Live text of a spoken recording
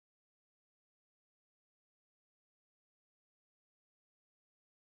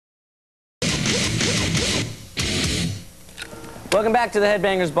Welcome back to the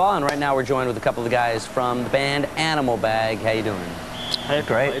Headbangers Ball, and right now we're joined with a couple of guys from the band Animal Bag. How you doing? Hey,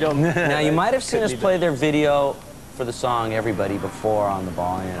 great. Now, you might have seen us play their video for the song Everybody before on the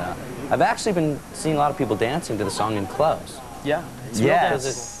ball, and I've actually been seeing a lot of people dancing to the song in clubs. Yeah.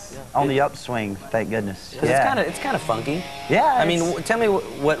 It's on the upswing, thank goodness. Yeah. It's kind of funky. Yeah. I mean, tell me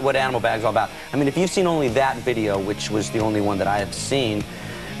what Animal Bag's all about. I mean, if you've seen only that video, which was the only one that I have seen,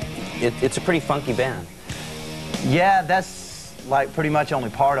 it's a pretty funky band. Yeah, that's like pretty much only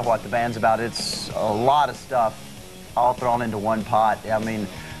part of what the band's about. It's a lot of stuff all thrown into one pot. I mean,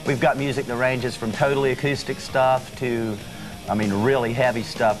 we've got music that ranges from totally acoustic stuff to, I mean, really heavy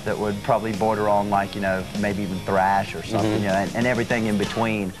stuff that would probably border on, like, you know, maybe even thrash or something, you know, and everything in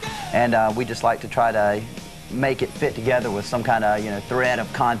between. And we just like to try to make it fit together with some kind of, you know, thread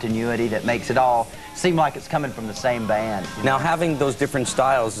of continuity that makes it all seem like it's coming from the same band. Now, having those different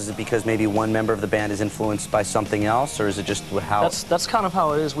styles, is it because maybe one member of the band is influenced by something else, or is it just how... That's kind of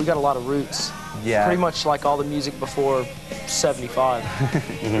how it is. We got a lot of roots. Yeah. Pretty much like all the music before 75,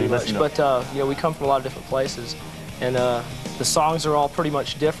 pretty much. But, you know, we come from a lot of different places, and the songs are all pretty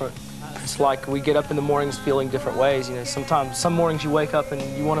much different. It's like we get up in the mornings feeling different ways, you know. Sometimes, some mornings you wake up and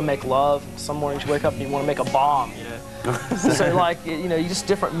you want to make love, some mornings you wake up and you want to make a bomb, you know. So, like, you know, you just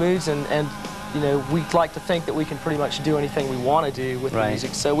different moods, and you know, we like to think that we can pretty much do anything we want to do with the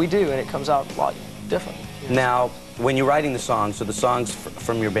music, so we do, and it comes out a lot different. You know? Now, when you're writing the songs, so the songs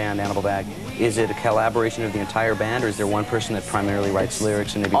from your band, Animal Bag, is it a collaboration of the entire band, or is there one person that primarily writes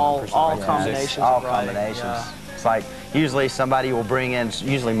lyrics and maybe one person writes combinations? All combinations. Yeah. It's like, usually somebody will bring in,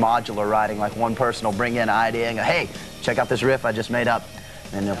 usually modular writing, like one person will bring in an idea and go, hey, check out this riff I just made up.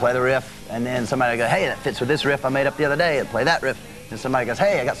 And they'll play the riff, and then somebody will go, hey, that fits with this riff I made up the other day, and play that riff. And somebody goes,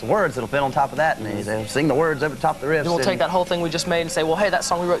 hey, I got some words that'll fit on top of that, and they sing the words over the top of the riff. Then we'll take that whole thing we just made and say, well, hey, that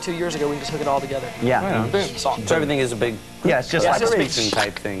song we wrote 2 years ago, we can just hook it all together. Yeah. Boom, song. So everything is a big... Yeah, it's just like a speaking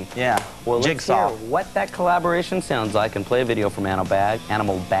type thing. Yeah. Well, Jigsaw. let's hear what that collaboration sounds like and play a video from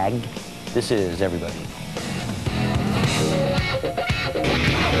Animal Bag. This is Everybody.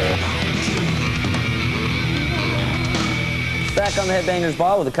 Back on the Headbangers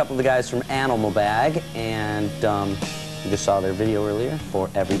Ball with a couple of the guys from Animal Bag, and you just saw their video earlier for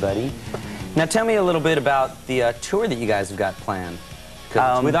Everybody. Now tell me a little bit about the tour that you guys have got planned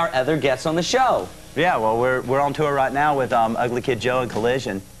with our other guests on the show. Yeah, well, we're on tour right now with Ugly Kid Joe and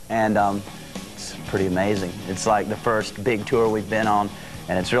Collision, and it's pretty amazing. It's like the first big tour we've been on,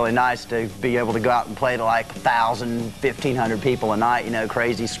 and it's really nice to be able to go out and play to like 1,000, 1,500 people a night, you know,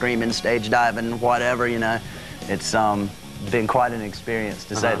 crazy, screaming, stage diving, whatever, you know. It's been quite an experience,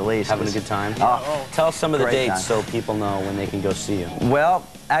 to say the least. Having a good time? Tell us some of the dates so people know when they can go see you. Well,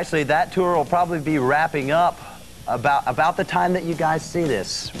 actually, that tour will probably be wrapping up about the time that you guys see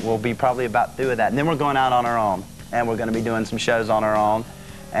this. We'll be probably about through with that. And then we're going out on our own, and we're going to be doing some shows on our own.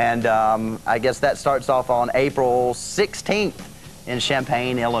 And I guess that starts off on April 16th in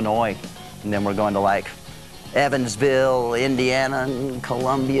Champaign, Illinois. And then we're going to, like, Evansville, Indiana, and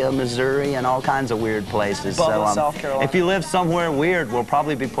Columbia, Missouri, and all kinds of weird places. Buffalo, South Carolina. If you live somewhere weird, we'll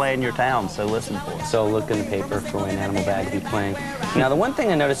probably be playing your town, so listen for us. So look in the paper for when Animal Bag will be playing. Now, the one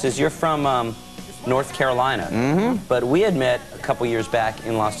thing I noticed is you're from North Carolina, but we had met a couple years back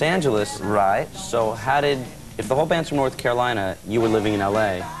in Los Angeles. Right. So how did, if the whole band's from North Carolina, you were living in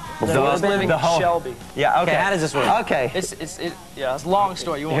L.A., I was living in Shelby. Yeah, okay. How does this work? Okay. It's a long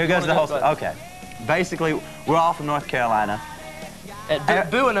story. Here goes the whole story. Okay. Basically, we're all from North Carolina.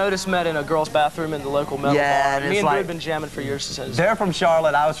 Boo and Otis met in a girl's bathroom in the local metal bar. Me and Boo had been jamming for years. They're from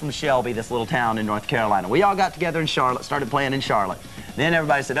Charlotte. I was from Shelby, this little town in North Carolina. We all got together in Charlotte, started playing in Charlotte. Then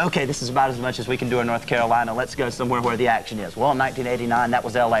everybody said, okay, this is about as much as we can do in North Carolina. Let's go somewhere where the action is. Well, in 1989, that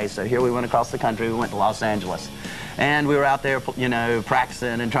was L.A., so here we went across the country. We went to Los Angeles. And we were out there, you know,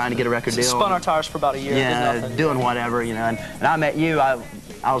 practicing and trying to get a record deal. Spun our tires for about a year. Yeah, doing whatever, you know. And I met you. I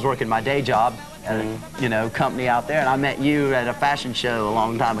was working my day job at a, you know, company out there, and I met you at a fashion show a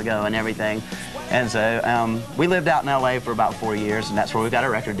long time ago and everything. And so we lived out in L.A. for about 4 years, and that's where we got a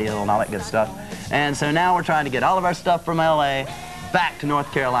record deal and all that good stuff. And so now we're trying to get all of our stuff from L.A. back to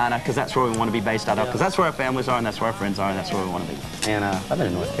North Carolina, because that's where we want to be based out of, because that's where our families are, and that's where our friends are, and that's where we want to be. And I've been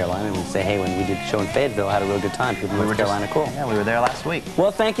in North Carolina, and we say, hey, when we did the show in Fayetteville, I had a real good time. People in North Carolina, cool. Yeah, we were there last week. Well,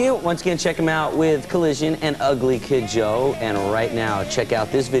 thank you. Once again, check them out with Collision and Ugly Kid Joe. And right now, check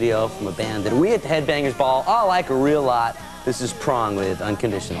out this video from a band that we at the Headbangers Ball all like a real lot. This is Prong with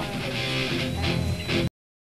Unconditional.